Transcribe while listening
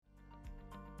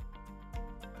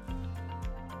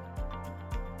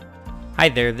Hi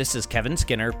there, this is Kevin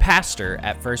Skinner, pastor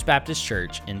at First Baptist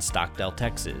Church in Stockdale,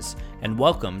 Texas, and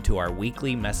welcome to our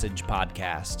weekly message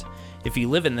podcast. If you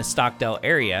live in the Stockdale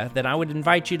area, then I would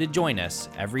invite you to join us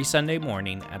every Sunday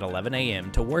morning at 11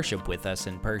 a.m. to worship with us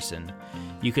in person.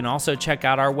 You can also check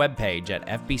out our webpage at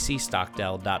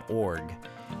fbcstockdale.org.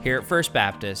 Here at First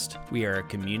Baptist, we are a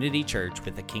community church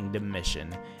with a kingdom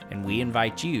mission, and we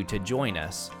invite you to join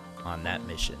us on that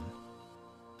mission.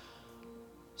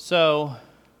 So,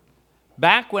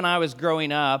 back when I was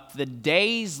growing up, the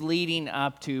days leading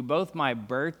up to both my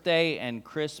birthday and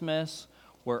Christmas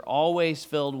were always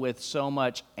filled with so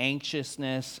much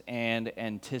anxiousness and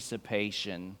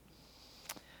anticipation.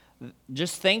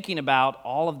 Just thinking about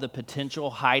all of the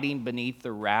potential hiding beneath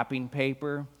the wrapping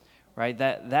paper, right?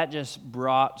 That just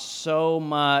brought so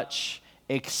much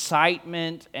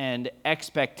excitement and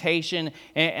expectation,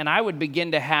 and I would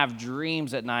begin to have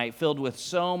dreams at night filled with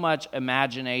so much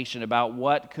imagination about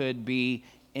what could be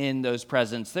in those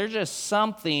presents. There's just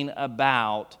something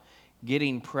about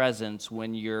getting presents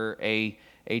when you're a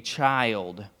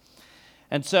child.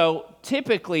 And so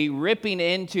typically ripping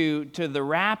into the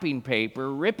wrapping paper,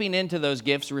 ripping into those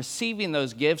gifts, receiving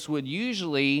those gifts would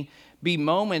usually be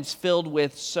moments filled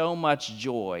with so much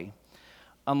joy.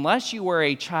 Unless you were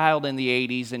a child in the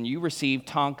 80s and you received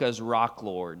Tonka's Rock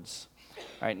Lords.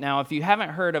 All right, now, if you haven't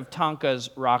heard of Tonka's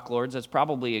Rock Lords, that's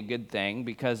probably a good thing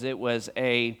because it was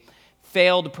a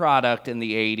failed product in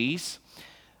the 80s.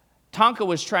 Tonka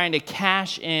was trying to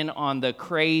cash in on the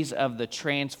craze of the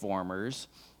Transformers,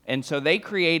 and so they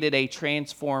created a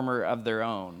Transformer of their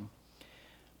own.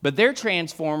 But their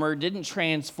Transformer didn't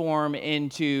transform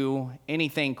into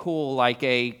anything cool like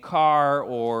a car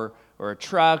or a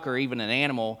truck, or even an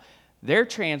animal. Their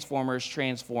Transformers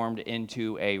transformed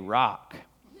into a rock.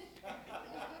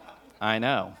 I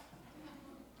know.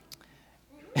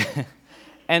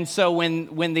 And so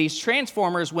when these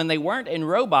Transformers, when they weren't in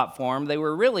robot form, they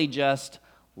were really just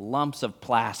lumps of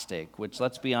plastic, which,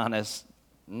 let's be honest,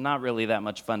 not really that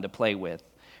much fun to play with,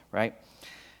 right?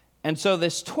 And so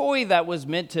this toy that was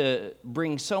meant to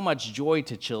bring so much joy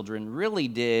to children really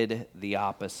did the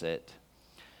opposite.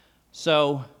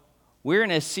 So we're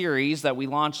in a series that we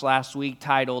launched last week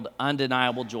titled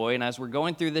Undeniable Joy, and as we're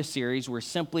going through this series, we're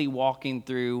simply walking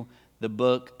through the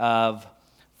book of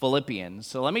Philippians.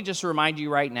 So let me just remind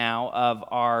you right now of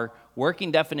our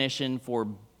working definition for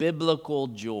biblical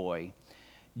joy.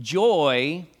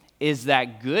 Joy is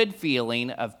that good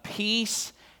feeling of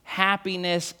peace,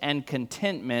 happiness, and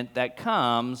contentment that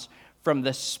comes from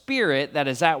the Spirit that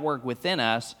is at work within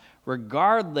us,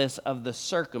 regardless of the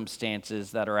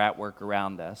circumstances that are at work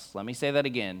around us. Let me say that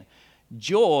again.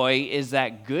 Joy is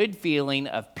that good feeling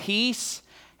of peace,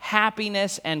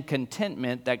 happiness, and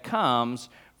contentment that comes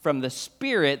from the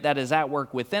Spirit that is at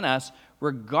work within us,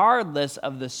 regardless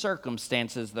of the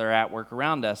circumstances that are at work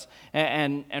around us.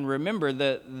 And remember,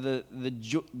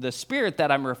 the Spirit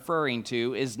that I'm referring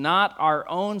to is not our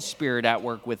own spirit at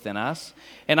work within us,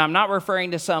 and I'm not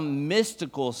referring to some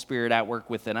mystical spirit at work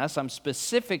within us. I'm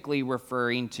specifically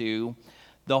referring to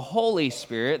the Holy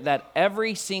Spirit that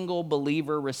every single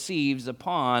believer receives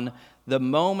upon the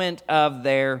moment of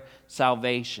their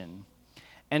salvation.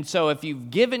 And so if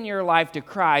you've given your life to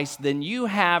Christ, then you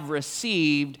have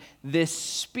received this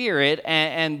Spirit,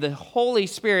 and the Holy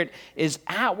Spirit is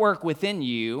at work within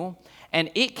you, and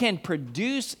it can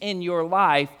produce in your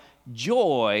life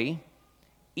joy,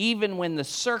 even when the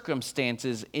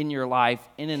circumstances in your life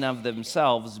in and of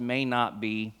themselves may not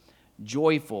be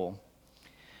joyful.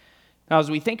 Now, as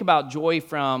we think about joy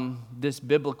from this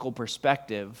biblical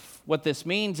perspective, what this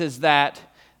means is that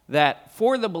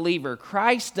for the believer,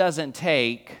 Christ doesn't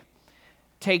take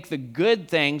the good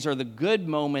things or the good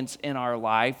moments in our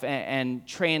life and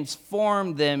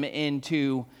transform them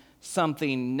into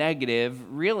something negative.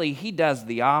 Really, he does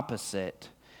the opposite.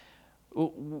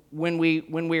 When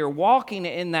we are walking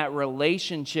in that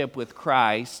relationship with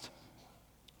Christ,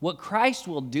 what Christ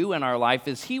will do in our life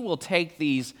is he will take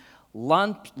these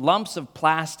lumps of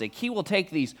plastic, he will take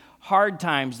these hard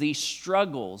times, these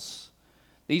struggles,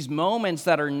 these moments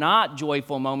that are not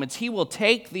joyful moments, he will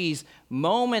take these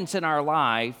moments in our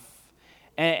life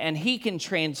and he can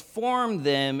transform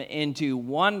them into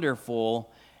wonderful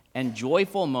and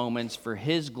joyful moments for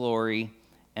his glory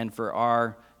and for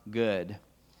our good.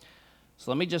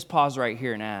 So let me just pause right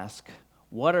here and ask,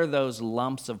 what are those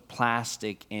lumps of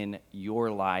plastic in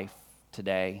your life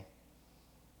today?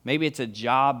 Maybe it's a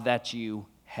job that you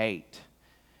hate.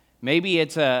 Maybe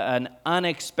it's an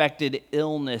unexpected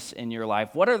illness in your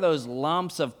life. What are those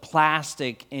lumps of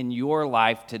plastic in your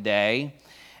life today?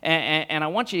 And I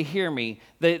want you to hear me.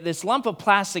 This lump of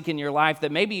plastic in your life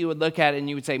that maybe you would look at it and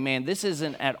you would say, man, this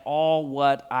isn't at all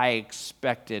what I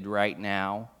expected right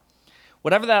now.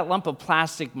 Whatever that lump of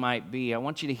plastic might be, I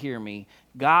want you to hear me.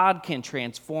 God can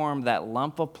transform that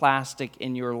lump of plastic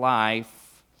in your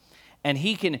life, and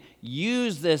He can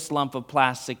use this lump of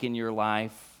plastic in your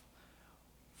life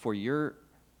for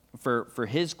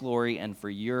His glory and for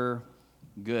your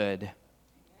good.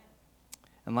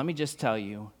 And let me just tell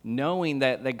you, knowing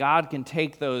that God can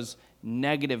take those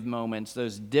negative moments,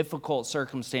 those difficult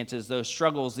circumstances, those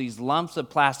struggles, these lumps of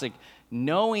plastic,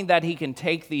 knowing that He can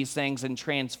take these things and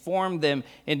transform them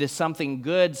into something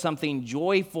good, something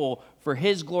joyful for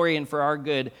His glory and for our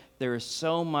good, there is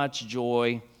so much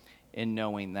joy in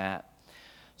knowing that.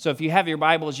 So if you have your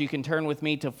Bibles, you can turn with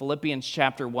me to Philippians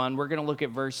chapter 1. We're going to look at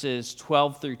verses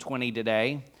 12 through 20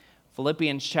 today.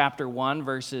 Philippians chapter 1,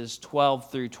 verses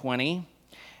 12 through 20.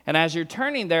 And as you're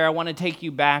turning there, I want to take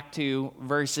you back to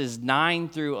verses 9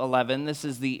 through 11. This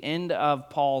is the end of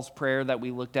Paul's prayer that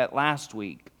we looked at last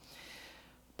week.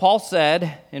 Paul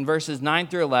said in verses 9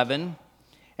 through 11,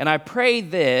 "And I pray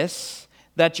this,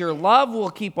 that your love will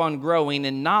keep on growing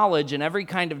in knowledge and every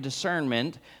kind of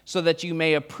discernment, so that you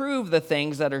may approve the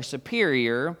things that are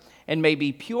superior and may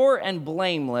be pure and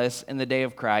blameless in the day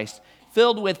of Christ,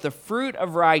 filled with the fruit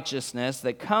of righteousness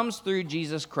that comes through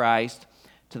Jesus Christ,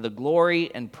 to the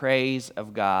glory and praise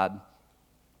of God."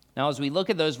 Now, as we look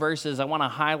at those verses, I want to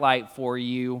highlight for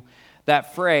you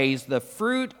that phrase, the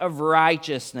fruit of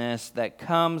righteousness that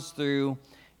comes through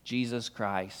Jesus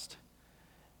Christ.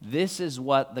 This is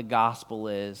what the gospel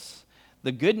is.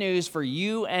 The good news for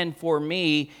you and for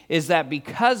me is that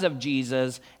because of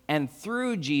Jesus and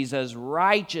through Jesus,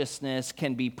 righteousness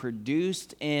can be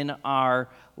produced in our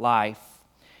life.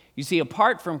 You see,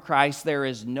 apart from Christ, there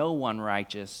is no one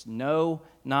righteous. No,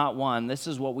 not one. This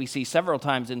is what we see several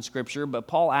times in Scripture, but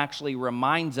Paul actually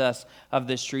reminds us of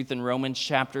this truth in Romans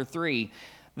chapter 3,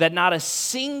 that not a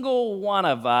single one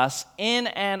of us in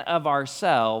and of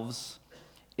ourselves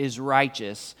is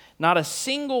righteous. Not a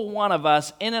single one of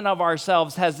us in and of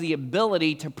ourselves has the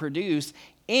ability to produce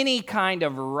any kind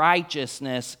of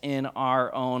righteousness in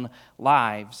our own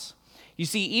lives. You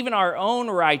see, even our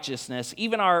own righteousness,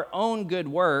 even our own good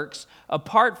works,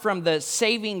 apart from the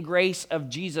saving grace of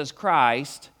Jesus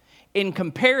Christ, in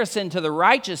comparison to the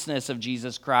righteousness of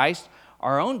Jesus Christ,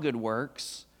 our own good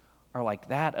works are like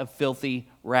that of filthy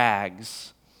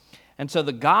rags. And so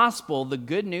the gospel, the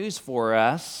good news for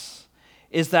us,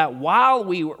 is that while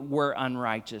we were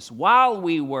unrighteous, while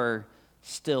we were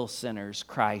still sinners,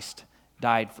 Christ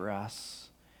died for us.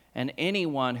 And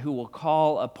anyone who will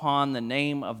call upon the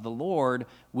name of the Lord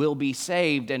will be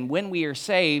saved. And when we are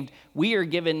saved, we are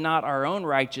given not our own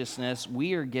righteousness,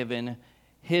 we are given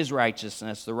His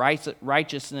righteousness, the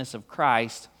righteousness of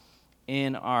Christ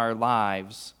in our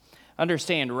lives.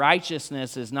 Understand,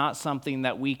 righteousness is not something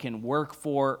that we can work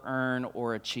for, earn,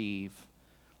 or achieve.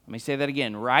 Let me say that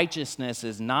again. Righteousness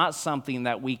is not something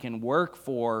that we can work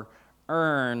for,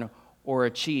 earn, or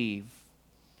achieve.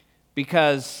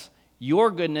 Because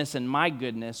your goodness and my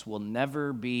goodness will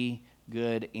never be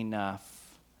good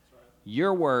enough.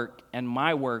 Your work and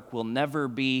my work will never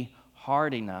be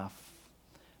hard enough.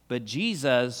 But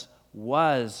Jesus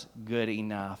was good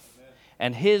enough.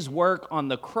 And His work on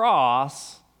the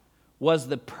cross was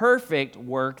the perfect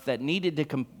work that needed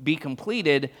to be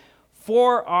completed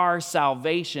for our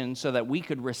salvation so that we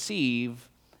could receive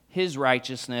His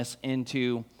righteousness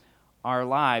into our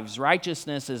lives.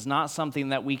 Righteousness is not something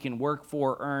that we can work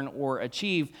for, earn, or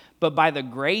achieve, but by the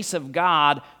grace of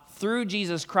God, through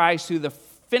Jesus Christ, through the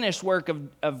finished work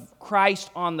of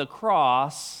Christ on the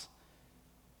cross,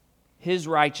 His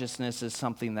righteousness is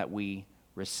something that we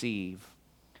receive.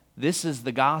 This is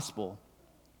the gospel.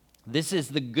 This is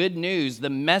the good news,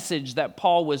 the message that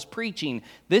Paul was preaching.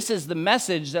 This is the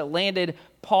message that landed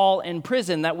Paul in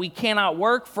prison, that we cannot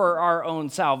work for our own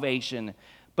salvation,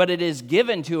 but it is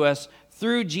given to us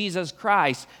through Jesus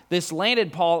Christ. This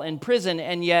landed Paul in prison,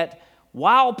 and yet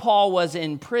while Paul was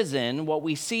in prison, what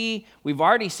we see, we've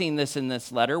already seen this in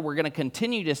this letter, we're going to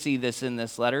continue to see this in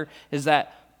this letter, is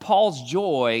that Paul's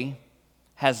joy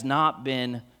has not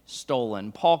been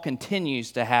stolen. Paul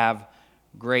continues to have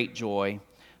great joy.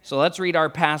 So let's read our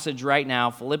passage right now,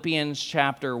 Philippians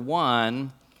chapter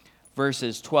 1,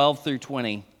 verses 12 through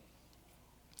 20. It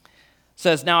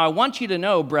says, "Now I want you to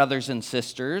know, brothers and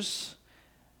sisters,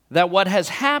 that what has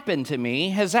happened to me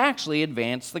has actually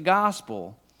advanced the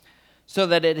gospel, so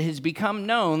that it has become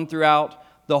known throughout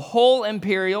the whole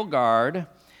imperial guard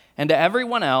and to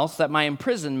everyone else that my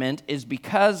imprisonment is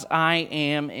because I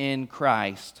am in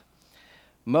Christ.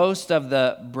 Most of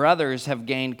the brothers have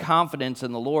gained confidence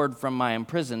in the Lord from my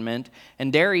imprisonment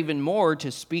and dare even more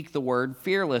to speak the word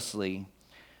fearlessly.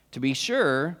 To be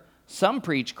sure, some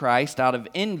preach Christ out of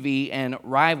envy and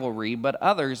rivalry, but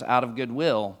others out of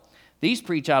goodwill. These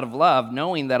preach out of love,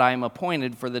 knowing that I am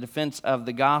appointed for the defense of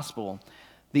the gospel.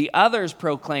 The others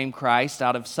proclaim Christ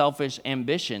out of selfish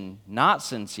ambition, not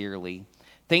sincerely,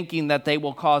 thinking that they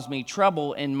will cause me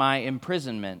trouble in my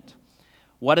imprisonment.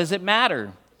 What does it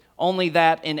matter? Only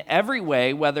that in every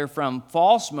way, whether from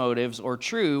false motives or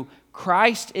true,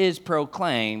 Christ is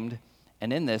proclaimed,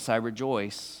 and in this I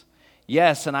rejoice.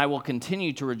 Yes, and I will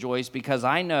continue to rejoice because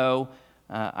I know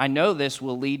this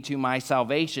will lead to my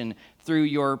salvation through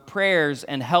your prayers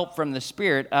and help from the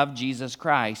Spirit of Jesus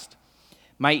Christ.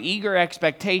 My eager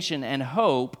expectation and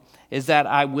hope is that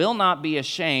I will not be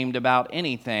ashamed about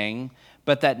anything,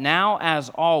 but that now, as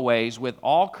always, with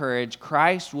all courage,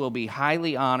 Christ will be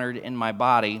highly honored in my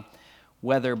body,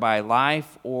 whether by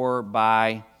life or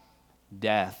by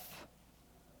death.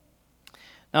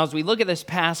 Now, as we look at this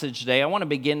passage today, I want to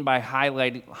begin by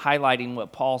highlighting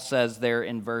what Paul says there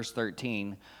in verse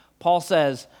 13. Paul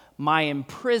says, my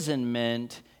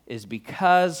imprisonment is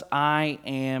because I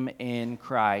am in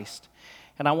Christ.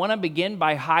 And I want to begin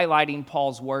by highlighting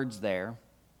Paul's words there,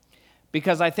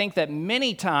 because I think that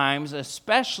many times,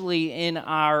 especially in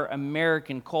our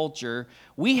American culture,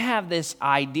 we have this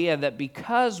idea that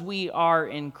because we are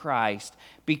in Christ,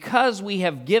 because we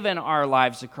have given our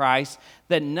lives to Christ,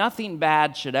 that nothing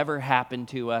bad should ever happen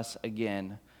to us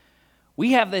again.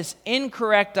 We have this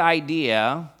incorrect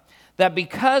idea that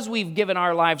because we've given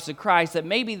our lives to Christ, that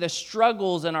maybe the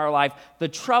struggles in our life, the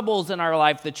troubles in our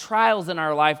life, the trials in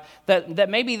our life, that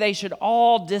maybe they should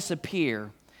all disappear.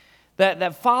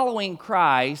 That following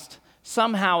Christ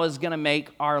somehow is going to make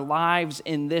our lives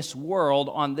in this world,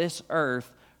 on this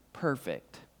earth,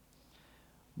 perfect.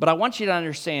 But I want you to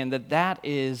understand that that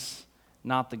is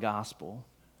not the gospel.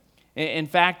 In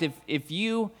fact, if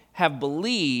you have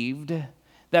believed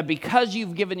that because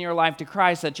you've given your life to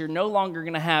Christ, that you're no longer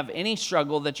going to have any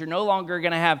struggle, that you're no longer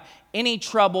going to have any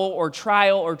trouble or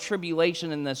trial or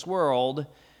tribulation in this world,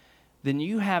 then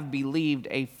you have believed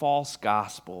a false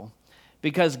gospel.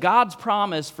 Because God's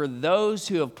promise for those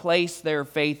who have placed their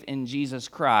faith in Jesus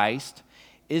Christ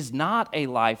is not a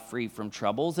life free from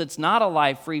troubles. It's not a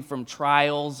life free from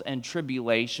trials and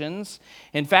tribulations.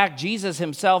 In fact, Jesus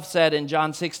himself said in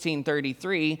John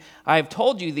 16:33, I have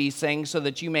told you these things so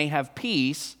that you may have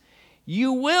peace.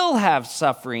 You will have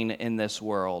suffering in this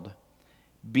world.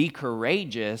 Be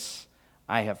courageous.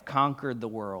 I have conquered the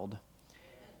world.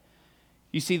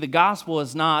 You see, the gospel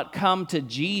is not come to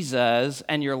Jesus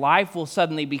and your life will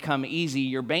suddenly become easy,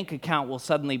 your bank account will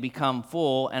suddenly become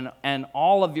full, and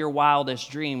all of your wildest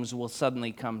dreams will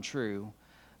suddenly come true.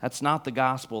 That's not the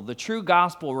gospel. The true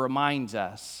gospel reminds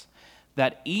us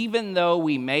that even though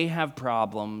we may have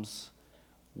problems,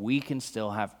 we can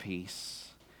still have peace.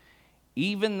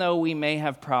 Even though we may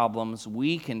have problems,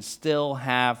 we can still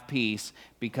have peace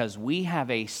because we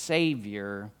have a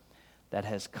Savior that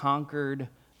has conquered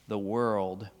the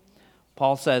world.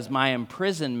 Paul says, my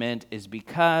imprisonment is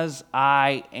because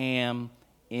I am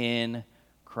in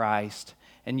Christ.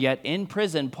 And yet in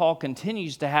prison, Paul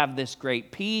continues to have this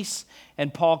great peace,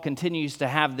 and Paul continues to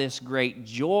have this great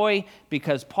joy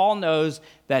because Paul knows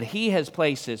that he has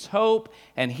placed his hope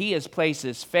and he has placed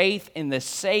his faith in the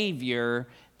Savior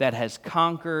that has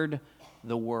conquered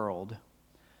the world.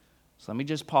 So let me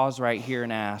just pause right here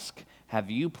and ask, have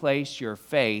you placed your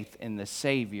faith in the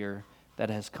Savior that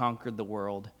has conquered the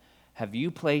world? Have you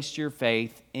placed your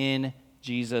faith in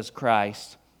Jesus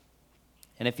Christ?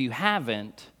 And if you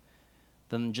haven't,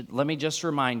 then let me just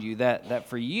remind you that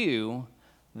for you,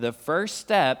 the first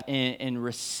step in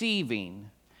receiving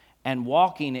and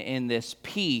walking in this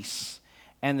peace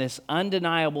and this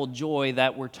undeniable joy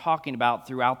that we're talking about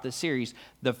throughout the series,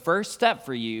 the first step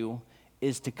for you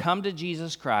is to come to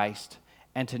Jesus Christ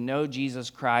and to know Jesus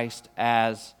Christ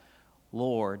as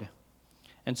Lord.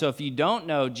 And so if you don't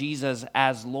know Jesus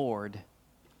as Lord,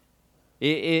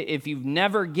 if you've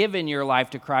never given your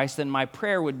life to Christ, then my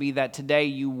prayer would be that today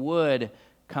you would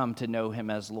come to know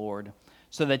him as Lord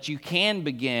so that you can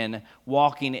begin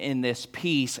walking in this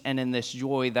peace and in this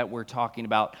joy that we're talking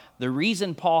about. The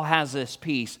reason Paul has this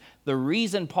peace, the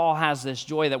reason Paul has this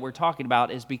joy that we're talking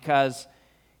about is because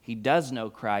he does know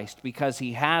Christ, because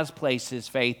he has placed his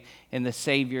faith in the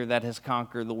Savior that has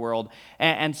conquered the world.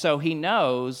 And so he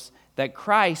knows that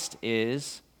Christ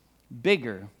is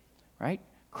bigger, right?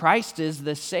 Christ is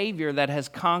the Savior that has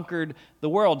conquered the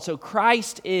world. So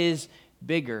Christ is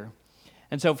bigger.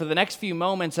 And so for the next few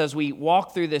moments as we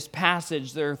walk through this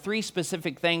passage, there are three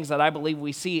specific things that I believe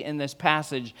we see in this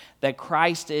passage that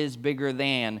Christ is bigger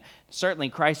than. Certainly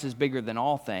Christ is bigger than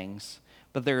all things,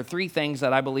 but there are three things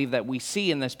that I believe that we see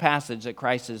in this passage that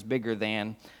Christ is bigger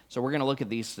than. So we're going to look at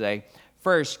these today.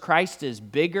 First, Christ is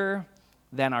bigger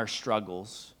than our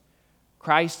struggles.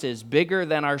 Christ is bigger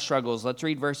than our struggles. Let's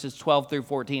read verses 12 through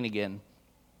 14 again.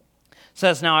 It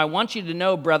says, "Now I want you to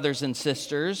know, brothers and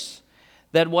sisters,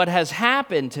 that what has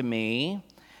happened to me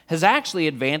has actually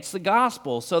advanced the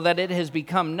gospel, so that it has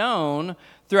become known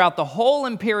throughout the whole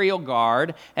imperial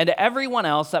guard and to everyone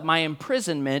else that my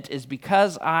imprisonment is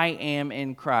because I am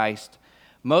in Christ.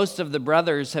 Most of the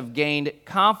brothers have gained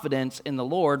confidence in the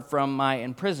Lord from my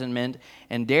imprisonment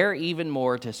and dare even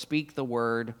more to speak the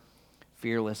word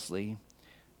fearlessly."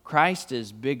 Christ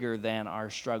is bigger than our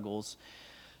struggles.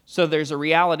 So there's a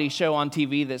reality show on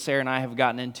TV that Sarah and I have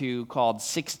gotten into called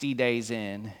 60 Days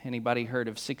In. Anybody heard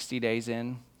of 60 Days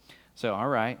In? So, all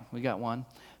right, we got one.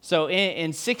 So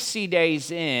in 60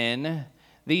 Days In,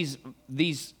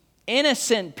 these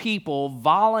innocent people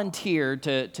volunteer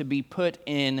to be put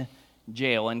in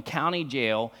jail, in county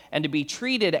jail, and to be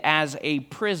treated as a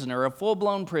prisoner, a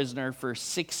full-blown prisoner for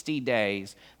 60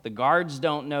 days. The guards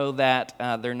don't know that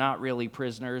they're not really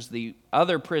prisoners. The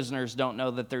other prisoners don't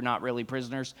know that they're not really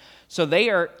prisoners. So they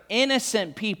are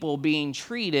innocent people being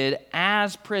treated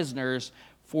as prisoners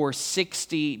for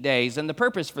 60 days. And the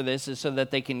purpose for this is so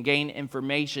that they can gain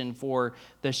information for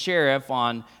the sheriff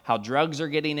on how drugs are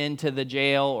getting into the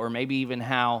jail, or maybe even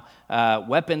how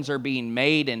weapons are being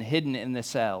made and hidden in the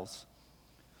cells.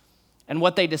 And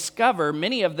what they discover,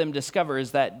 many of them discover,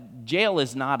 is that jail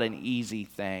is not an easy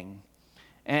thing.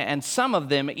 And some of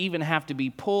them even have to be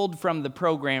pulled from the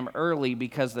program early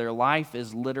because their life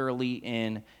is literally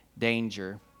in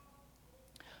danger.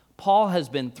 Paul has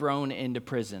been thrown into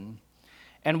prison.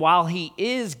 And while he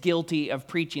is guilty of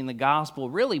preaching the gospel,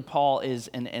 really Paul is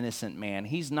an innocent man.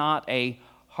 He's not a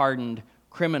hardened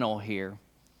criminal here.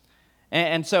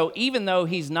 And so even though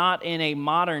he's not in a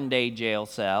modern day jail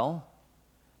cell,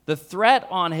 the threat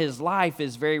on his life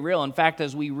is very real. In fact,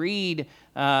 as we read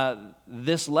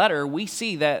this letter, we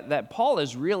see that Paul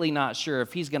is really not sure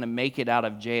if he's going to make it out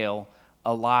of jail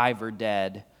alive or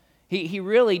dead. He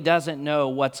really doesn't know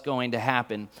what's going to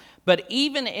happen. But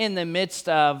even in the midst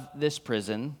of this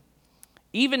prison,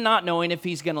 even not knowing if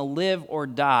he's going to live or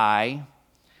die,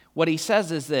 what he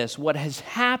says is this: what has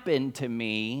happened to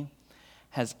me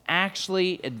has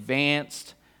actually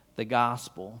advanced the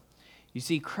gospel. You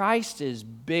see, Christ is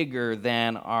bigger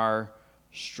than our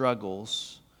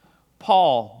struggles.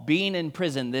 Paul, being in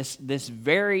prison, this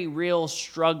very real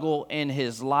struggle in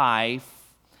his life,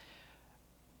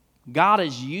 God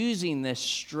is using this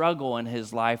struggle in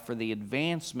his life for the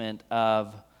advancement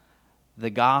of the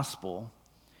gospel.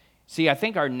 See, I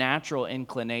think our natural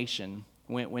inclination,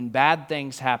 when bad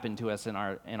things happen to us in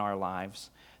our lives,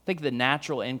 I think the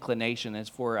natural inclination is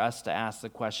for us to ask the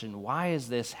question, why is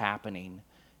this happening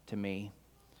to me?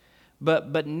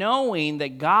 But knowing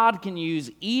that God can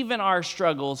use even our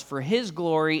struggles for his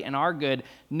glory and our good,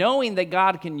 knowing that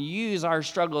God can use our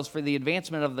struggles for the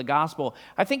advancement of the gospel,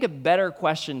 I think a better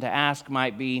question to ask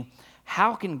might be,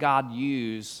 how can God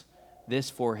use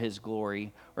this for his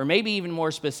glory? Or maybe even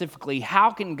more specifically, how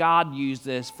can God use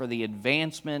this for the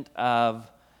advancement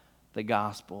of the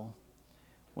gospel?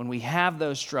 When we have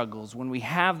those struggles, when we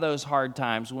have those hard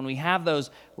times, when we have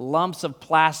those lumps of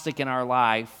plastic in our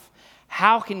life,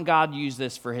 how can God use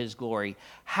this for his glory?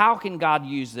 How can God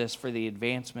use this for the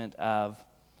advancement of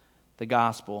the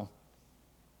gospel?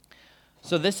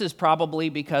 So this is probably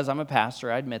because I'm a pastor,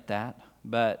 I admit that,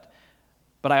 but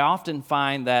I often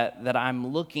find that I'm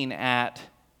looking at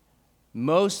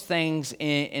most things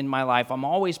in my life. I'm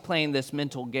always playing this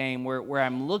mental game where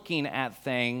I'm looking at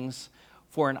things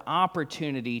for an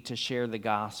opportunity to share the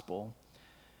gospel.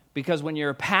 Because when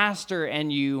you're a pastor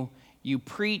and you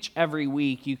preach every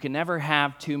week, you can never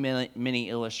have too many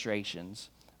illustrations,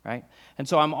 right? And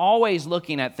so I'm always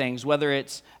looking at things, whether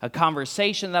it's a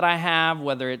conversation that I have,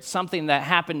 whether it's something that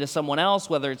happened to someone else,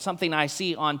 whether it's something I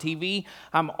see on TV,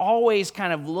 I'm always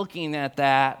kind of looking at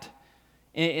that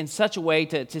in such a way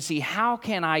to see how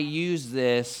can I use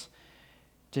this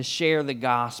to share the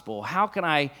gospel? How can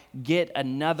I get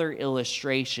another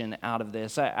illustration out of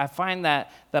this? I find that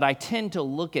I tend to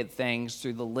look at things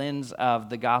through the lens of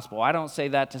the gospel. I don't say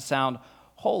that to sound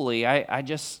holy. I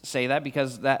just say that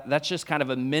because that's just kind of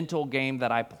a mental game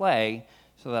that I play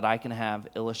so that I can have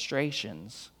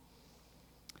illustrations.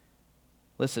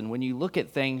 Listen, when you look at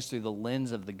things through the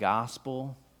lens of the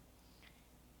gospel,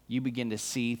 you begin to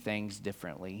see things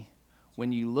differently.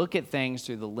 when you look at things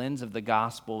through the lens of the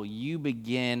gospel, you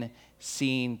begin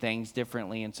seeing things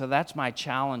differently. And so that's my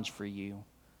challenge for you,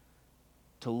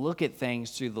 to look at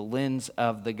things through the lens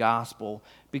of the gospel.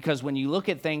 Because when you look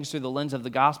at things through the lens of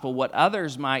the gospel, what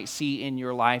others might see in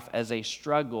your life as a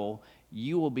struggle,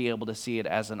 you will be able to see it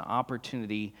as an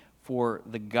opportunity for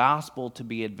the gospel to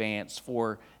be advanced,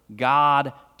 for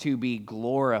God to be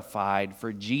glorified,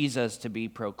 for Jesus to be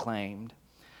proclaimed.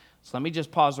 So let me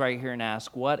just pause right here and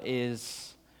ask, what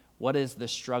is the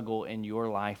struggle in your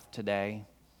life today?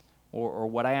 Or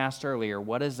what I asked earlier,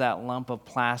 what is that lump of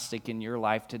plastic in your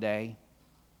life today?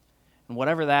 And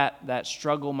whatever that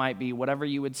struggle might be, whatever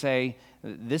you would say,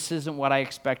 this isn't what I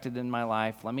expected in my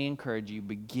life, let me encourage you,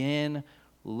 begin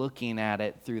looking at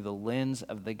it through the lens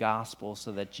of the gospel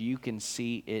so that you can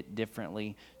see it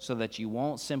differently, so that you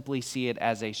won't simply see it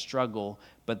as a struggle,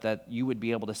 but that you would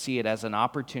be able to see it as an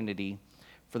opportunity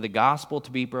for the gospel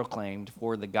to be proclaimed,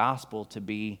 for the gospel to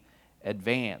be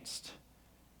advanced.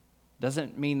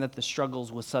 Doesn't mean that the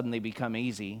struggles will suddenly become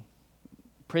easy.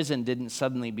 Prison didn't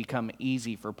suddenly become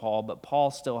easy for Paul, but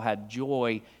Paul still had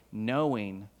joy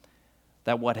knowing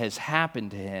that what has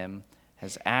happened to him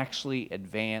has actually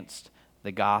advanced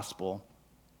the gospel.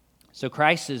 So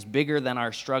Christ is bigger than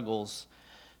our struggles.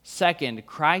 Second,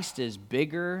 Christ is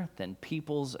bigger than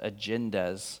people's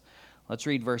agendas. Let's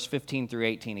read verse 15 through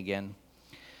 18 again.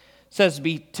 It says,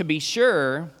 to be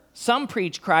sure, some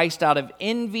preach Christ out of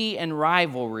envy and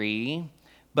rivalry,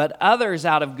 but others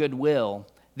out of goodwill.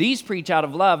 These preach out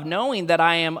of love, knowing that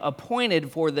I am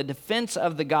appointed for the defense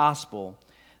of the gospel.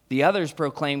 The others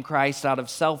proclaim Christ out of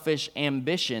selfish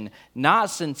ambition, not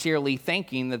sincerely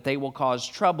thinking that they will cause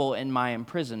trouble in my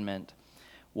imprisonment.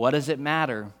 What does it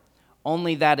matter?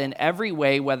 Only that in every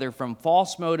way, whether from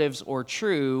false motives or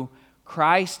true,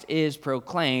 Christ is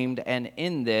proclaimed, and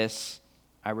in this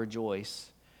I rejoice.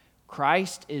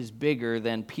 Christ is bigger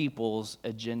than people's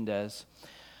agendas.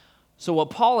 So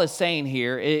what Paul is saying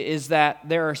here is that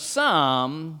there are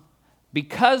some,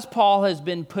 because Paul has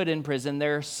been put in prison,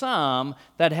 there are some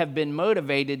that have been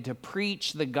motivated to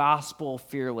preach the gospel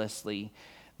fearlessly.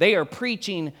 They are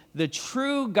preaching the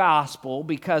true gospel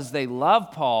because they love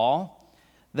Paul,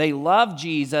 they love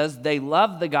Jesus, they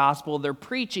love the gospel. They're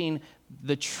preaching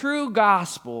the true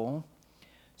gospel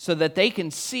so that they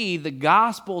can see the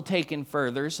gospel taken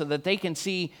further, so that they can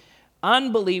see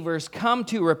unbelievers come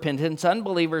to repentance,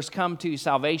 unbelievers come to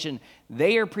salvation.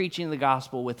 They are preaching the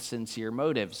gospel with sincere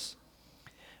motives.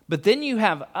 But then you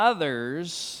have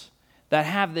others that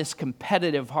have this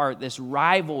competitive heart, this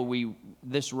rivalry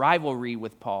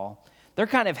with Paul. They're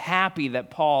kind of happy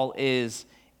that Paul is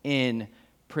in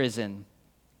prison.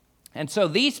 And so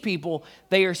these people,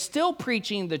 they are still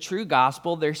preaching the true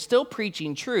gospel. They're still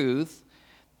preaching truth.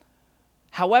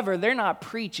 However, they're not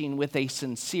preaching with a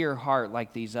sincere heart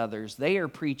like these others. They are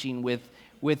preaching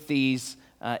with these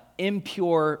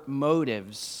impure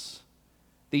motives.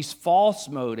 These false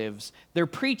motives. They're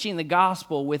preaching the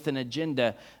gospel with an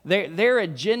agenda. Their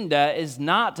agenda is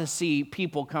not to see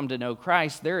people come to know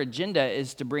Christ. Their agenda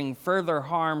is to bring further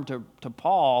harm to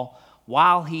Paul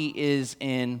while he is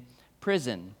in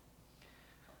prison.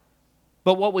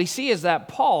 But what we see is that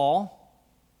Paul,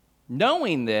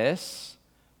 knowing this,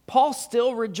 Paul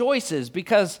still rejoices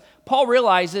because Paul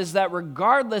realizes that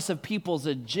regardless of people's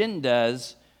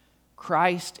agendas,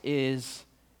 Christ is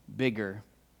bigger.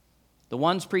 The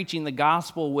ones preaching the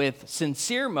gospel with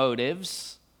sincere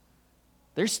motives,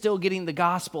 they're still getting the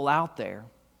gospel out there.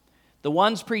 The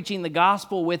ones preaching the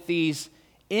gospel with these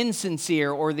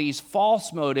insincere or these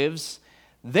false motives,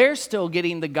 they're still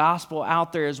getting the gospel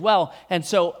out there as well. And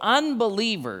so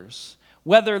unbelievers,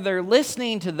 whether they're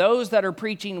listening to those that are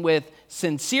preaching with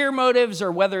sincere motives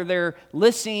or whether they're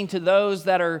listening to those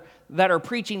that are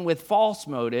preaching with false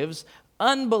motives,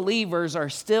 unbelievers are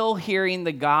still hearing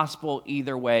the gospel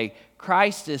either way.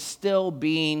 Christ is still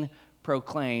being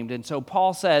proclaimed. And so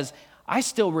Paul says, I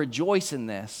still rejoice in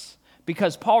this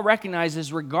because Paul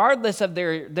recognizes regardless of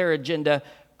their agenda,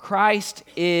 Christ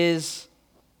is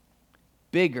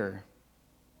bigger.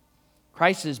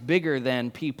 Christ is bigger than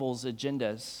people's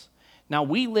agendas. Now,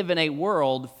 we live in a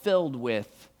world filled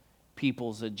with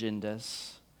people's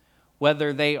agendas,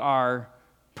 whether they are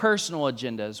personal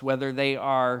agendas, whether they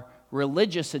are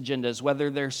religious agendas, whether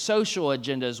they're social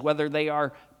agendas, whether they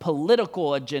are political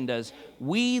agendas.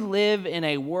 We live in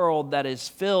a world that is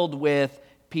filled with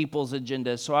people's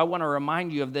agendas. So I want to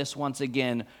remind you of this once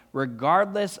again.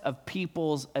 Regardless of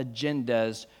people's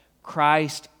agendas,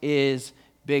 Christ is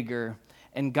bigger.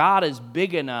 And God is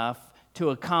big enough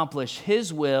to accomplish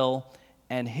His will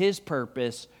and His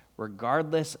purpose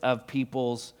regardless of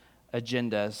people's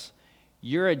agendas.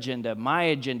 your agenda, my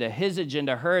agenda, his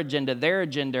agenda, her agenda, their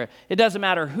agenda. It doesn't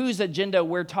matter whose agenda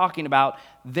we're talking about.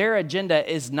 Their agenda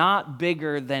is not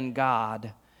bigger than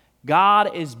God.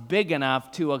 God is big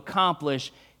enough to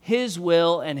accomplish his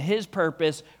will and his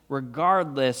purpose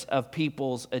regardless of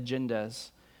people's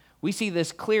agendas. We see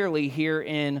this clearly here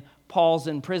in Paul's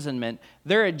imprisonment.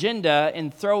 Their agenda in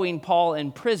throwing Paul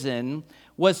in prison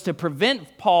was to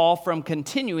prevent Paul from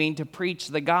continuing to preach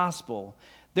the gospel.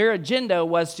 Their agenda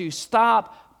was to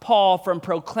stop Paul from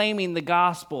proclaiming the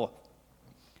gospel.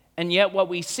 And yet what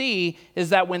we see is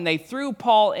that when they threw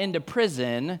Paul into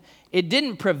prison, it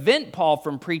didn't prevent Paul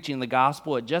from preaching the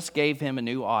gospel, it just gave him a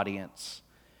new audience.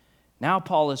 Now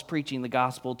Paul is preaching the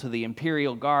gospel to the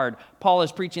imperial guard. Paul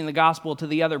is preaching the gospel to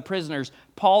the other prisoners.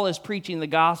 Paul is preaching the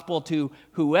gospel to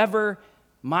whoever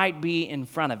might be in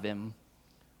front of him.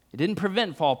 It didn't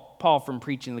prevent Paul from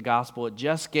preaching the gospel, it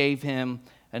just gave him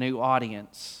a new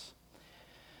audience.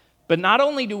 But not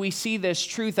only do we see this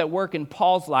truth at work in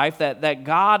Paul's life, that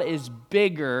God is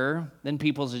bigger than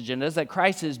people's agendas, that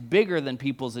Christ is bigger than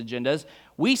people's agendas,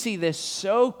 we see this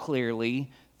so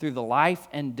clearly through the life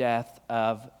and death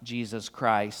of Jesus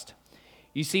Christ.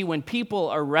 You see, when people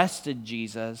arrested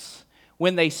Jesus,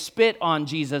 when they spit on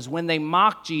Jesus, when they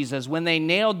mocked Jesus, when they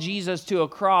nailed Jesus to a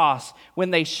cross,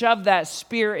 when they shoved that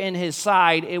spear in his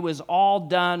side, it was all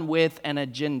done with an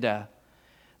agenda.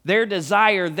 Their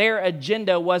desire, their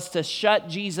agenda was to shut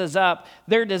Jesus up.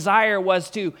 Their desire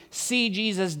was to see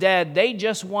Jesus dead. They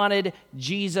just wanted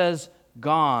Jesus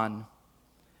gone.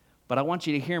 But I want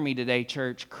you to hear me today,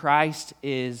 church. Christ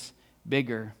is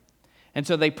bigger. And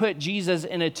so they put Jesus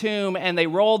in a tomb and they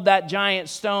rolled that giant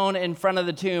stone in front of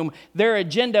the tomb. Their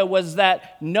agenda was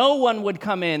that no one would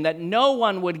come in, that no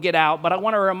one would get out. But I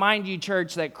want to remind you,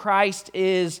 church, that Christ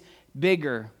is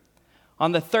bigger.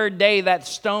 On the third day, that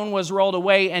stone was rolled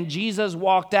away, and Jesus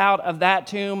walked out of that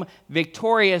tomb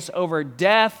victorious over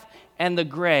death and the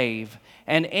grave.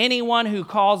 And anyone who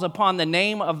calls upon the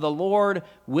name of the Lord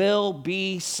will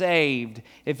be saved.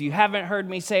 If you haven't heard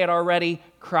me say it already,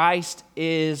 Christ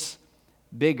is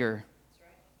bigger.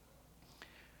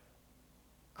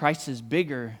 Christ is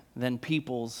bigger than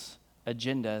people's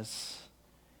agendas.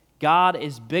 God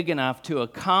is big enough to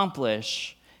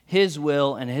accomplish his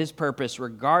will and his purpose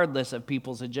regardless of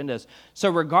people's agendas. So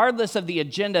regardless of the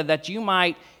agenda that you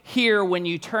might hear when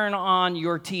you turn on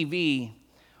your TV,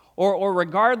 or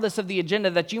regardless of the agenda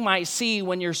that you might see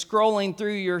when you're scrolling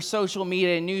through your social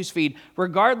media newsfeed,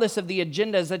 regardless of the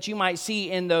agendas that you might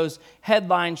see in those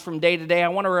headlines from day to day, I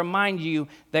want to remind you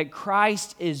that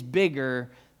Christ is bigger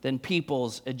than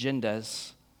people's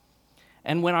agendas.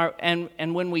 And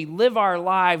when we live our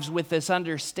lives with this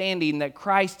understanding that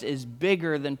Christ is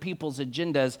bigger than people's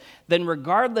agendas, then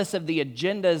regardless of the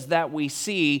agendas that we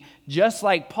see, just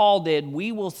like Paul did,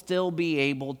 we will still be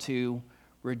able to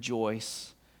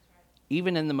rejoice,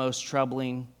 even in the most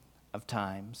troubling of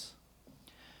times.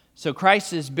 So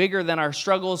Christ is bigger than our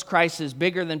struggles. Christ is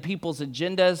bigger than people's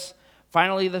agendas.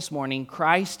 Finally, this morning,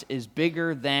 Christ is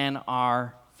bigger than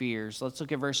our fears. Let's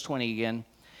look at verse 20 again.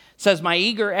 It says, "My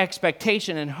eager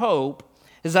expectation and hope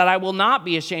is that I will not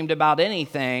be ashamed about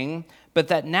anything, but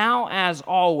that now, as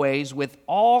always, with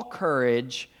all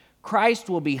courage, Christ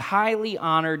will be highly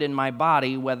honored in my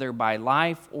body, whether by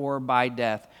life or by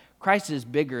death." Christ is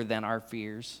bigger than our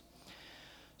fears.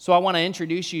 So I want to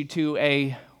introduce you to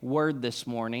a word this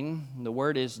morning. The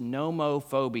word is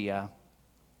nomophobia.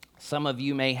 Some of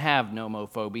you may have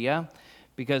nomophobia,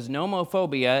 because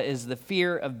nomophobia is the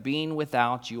fear of being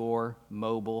without your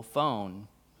mobile phone.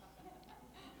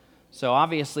 So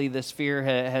obviously this fear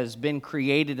has been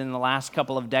created in the last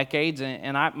couple of decades,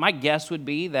 and my guess would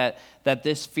be that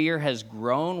this fear has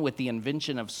grown with the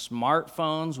invention of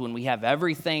smartphones when we have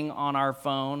everything on our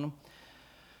phone.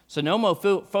 So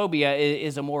nomophobia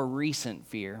is a more recent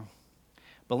fear.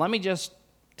 But let me just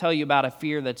tell you about a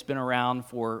fear that's been around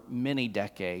for many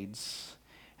decades.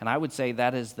 And I would say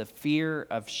that is the fear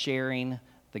of sharing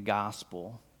the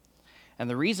gospel. And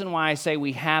the reason why I say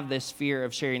we have this fear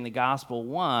of sharing the gospel,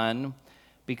 one,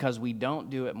 because we don't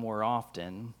do it more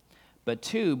often, but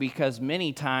two, because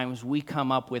many times we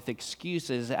come up with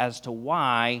excuses as to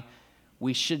why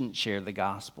we shouldn't share the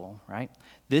gospel, right?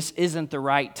 This isn't the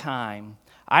right time.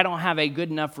 I don't have a good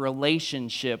enough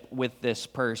relationship with this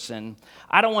person.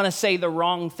 I don't want to say the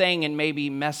wrong thing and maybe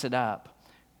mess it up.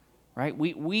 Right?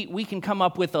 We can come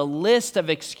up with a list of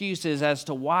excuses as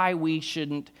to why we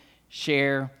shouldn't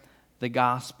share the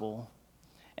gospel.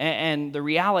 And the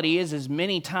reality is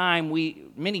many times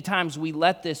we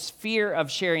let this fear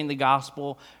of sharing the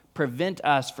gospel prevent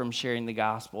us from sharing the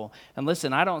gospel. And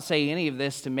listen, I don't say any of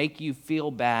this to make you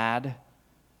feel bad,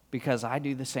 because I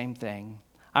do the same thing.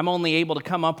 I'm only able to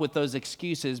come up with those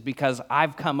excuses because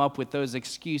I've come up with those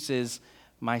excuses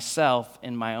myself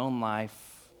in my own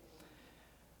life.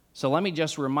 So let me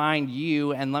just remind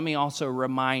you, and let me also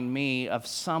remind me of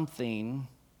something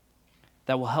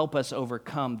that will help us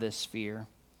overcome this fear.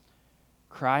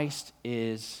 Christ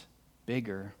is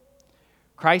bigger.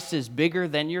 Christ is bigger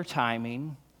than your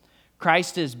timing.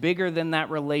 Christ is bigger than that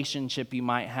relationship you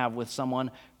might have with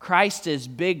someone. Christ is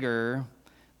bigger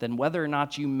than whether or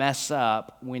not you mess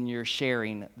up when you're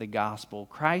sharing the gospel.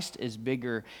 Christ is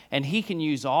bigger, and he can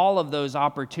use all of those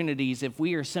opportunities if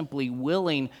we are simply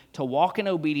willing to walk in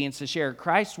obedience to share.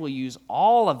 Christ will use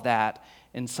all of that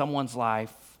in someone's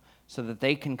life so that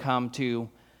they can come to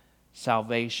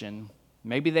salvation.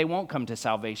 Maybe they won't come to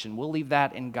salvation. We'll leave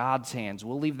that in God's hands.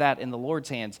 We'll leave that in the Lord's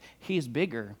hands. He is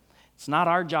bigger. It's not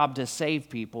our job to save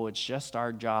people. It's just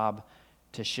our job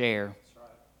to share.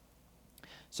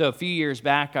 So a few years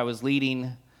back, I was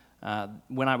leading,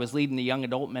 when I was leading the young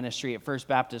adult ministry at First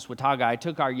Baptist Watauga, I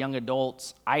took our young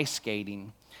adults ice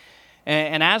skating.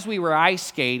 And as we were ice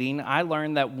skating, I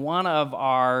learned that one of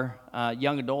our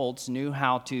young adults knew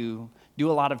how to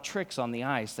do a lot of tricks on the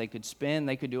ice. They could spin,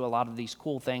 they could do a lot of these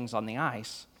cool things on the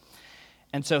ice.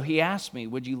 And so he asked me,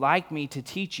 would you like me to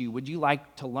teach you? Would you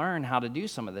like to learn how to do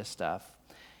some of this stuff?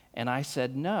 And I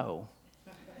said, no.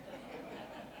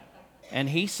 And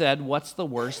he said, what's the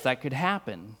worst that could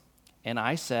happen? And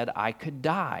I said, I could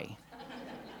die.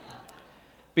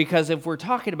 Because if we're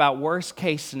talking about worst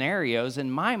case scenarios,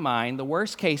 in my mind, the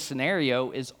worst case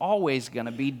scenario is always going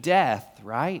to be death,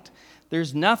 right?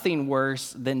 There's nothing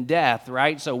worse than death,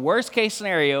 right? So worst case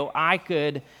scenario, I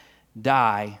could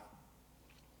die.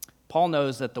 Paul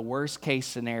knows that the worst case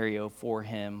scenario for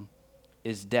him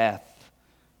is death.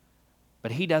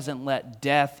 But he doesn't let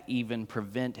death even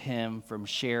prevent him from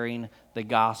sharing the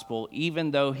gospel.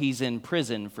 Even though he's in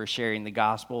prison for sharing the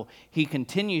gospel, he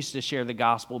continues to share the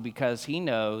gospel because he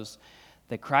knows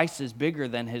that Christ is bigger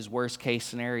than his worst case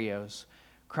scenarios.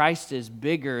 Christ is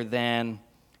bigger than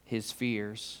his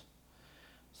fears.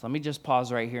 So let me just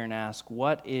pause right here and ask,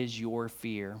 what is your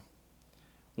fear?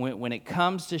 When it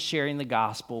comes to sharing the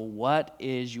gospel, what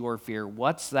is your fear?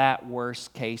 What's that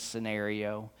worst case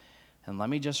scenario? And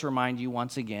let me just remind you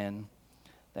once again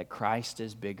that Christ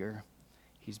is bigger.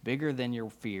 He's bigger than your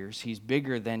fears. He's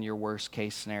bigger than your worst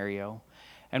case scenario.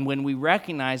 And when we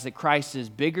recognize that Christ is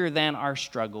bigger than our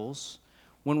struggles,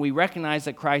 when we recognize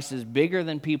that Christ is bigger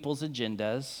than people's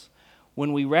agendas,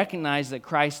 when we recognize that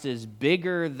Christ is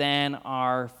bigger than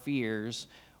our fears,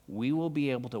 we will be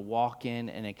able to walk in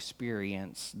and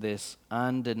experience this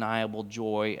undeniable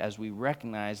joy as we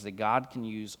recognize that God can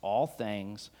use all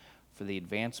things for the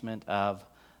advancement of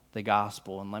the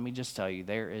gospel. And let me just tell you,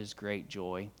 there is great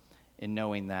joy in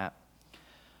knowing that.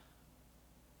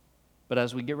 But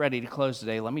as we get ready to close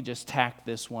today, let me just tack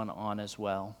this one on as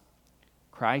well.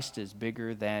 Christ is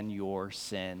bigger than your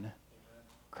sin.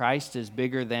 Christ is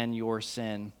bigger than your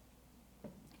sin.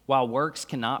 While works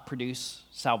cannot produce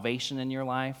salvation in your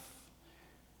life,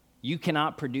 you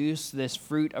cannot produce this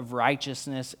fruit of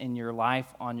righteousness in your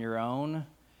life on your own.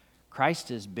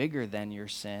 Christ is bigger than your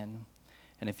sin.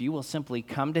 And if you will simply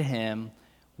come to him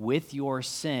with your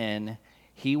sin,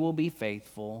 he will be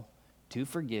faithful to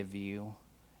forgive you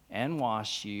and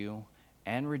wash you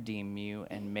and redeem you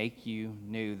and make you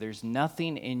new. There's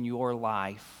nothing in your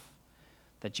life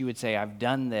that you would say, I've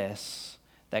done this,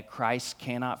 that Christ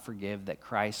cannot forgive, that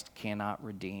Christ cannot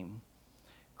redeem.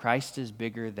 Christ is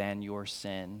bigger than your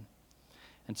sin.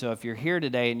 And so if you're here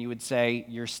today and you would say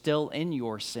you're still in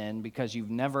your sin because you've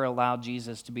never allowed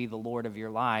Jesus to be the Lord of your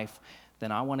life,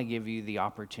 then I want to give you the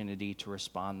opportunity to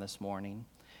respond this morning.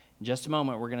 In just a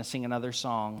moment, we're going to sing another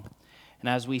song. And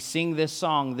as we sing this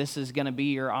song, this is going to be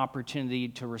your opportunity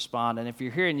to respond. And if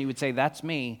you're here and you would say, that's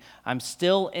me, I'm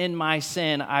still in my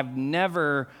sin. I've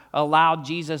never allowed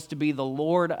Jesus to be the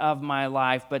Lord of my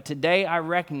life. But today I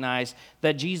recognize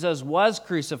that Jesus was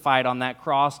crucified on that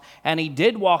cross, and he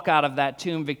did walk out of that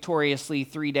tomb victoriously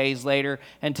 3 days later.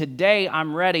 And today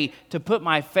I'm ready to put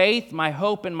my faith, my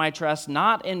hope, and my trust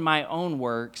not in my own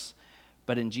works,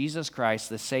 but in Jesus Christ,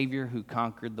 the Savior who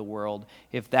conquered the world.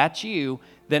 If that's you,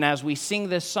 then as we sing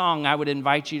this song, I would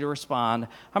invite you to respond.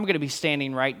 I'm going to be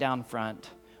standing right down front.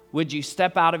 Would you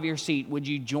step out of your seat? Would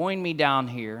you join me down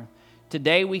here?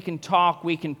 Today we can talk,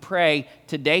 we can pray.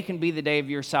 Today can be the day of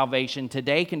your salvation.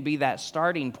 Today can be that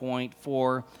starting point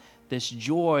for this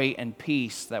joy and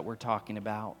peace that we're talking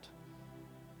about.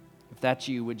 If that's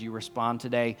you, would you respond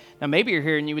today? Now maybe you're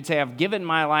here and you would say, I've given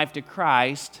my life to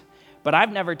Christ, but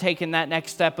I've never taken that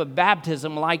next step of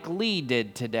baptism like Lee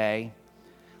did today.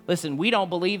 Listen, we don't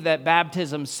believe that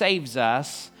baptism saves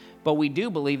us. but we do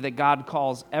believe that God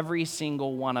calls every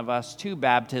single one of us to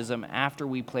baptism after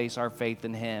we place our faith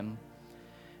in Him.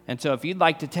 And so if you'd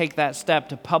like to take that step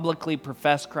to publicly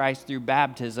profess Christ through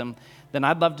baptism, then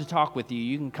I'd love to talk with you.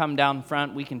 You can come down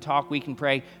front, we can talk, we can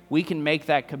pray, we can make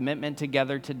that commitment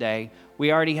together today.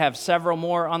 We already have several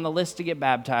more on the list to get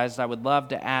baptized. I would love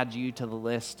to add you to the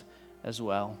list as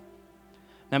well.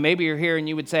 Now maybe you're here and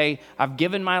you would say, I've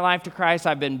given my life to Christ,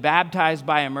 I've been baptized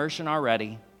by immersion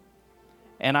already,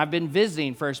 and I've been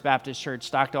visiting First Baptist Church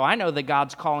Stockdale. I know that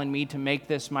God's calling me to make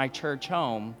this my church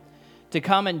home, to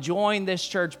come and join this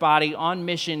church body on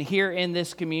mission here in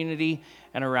this community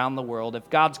and around the world. If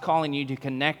God's calling you to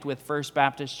connect with First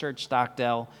Baptist Church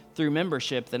Stockdale through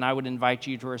membership, then I would invite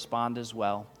you to respond as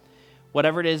well.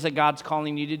 Whatever it is that God's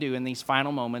calling you to do in these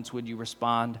final moments, would you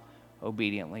respond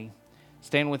obediently?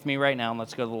 Stand with me right now and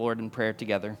let's go to the Lord in prayer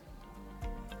together.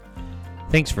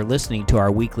 Thanks for listening to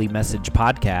our weekly message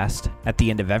podcast. At the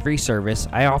end of every service,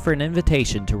 I offer an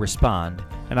invitation to respond,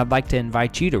 and I'd like to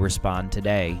invite you to respond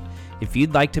today. If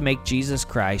you'd like to make Jesus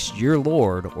Christ your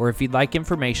Lord, or if you'd like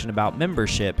information about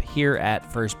membership here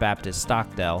at First Baptist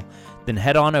Stockdale, then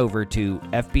head on over to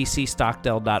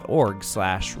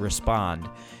fbcstockdale.org/respond.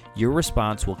 Your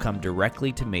response will come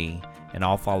directly to me, and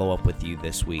I'll follow up with you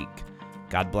this week.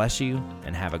 God bless you,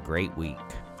 and have a great week.